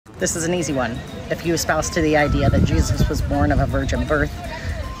This is an easy one. If you espouse to the idea that Jesus was born of a virgin birth,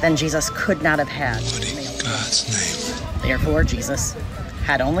 then Jesus could not have had male chromosomes. Therefore, Jesus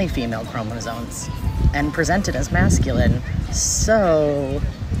had only female chromosomes and presented as masculine. So,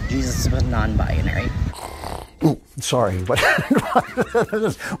 Jesus was non-binary. Sorry, but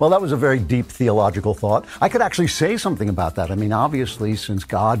well, that was a very deep theological thought. I could actually say something about that. I mean, obviously, since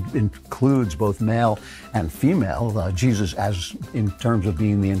God includes both male and female, Jesus, as in terms of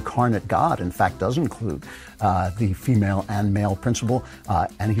being the incarnate God, in fact, does include the female and male principle,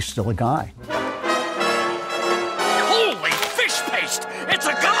 and he's still a guy.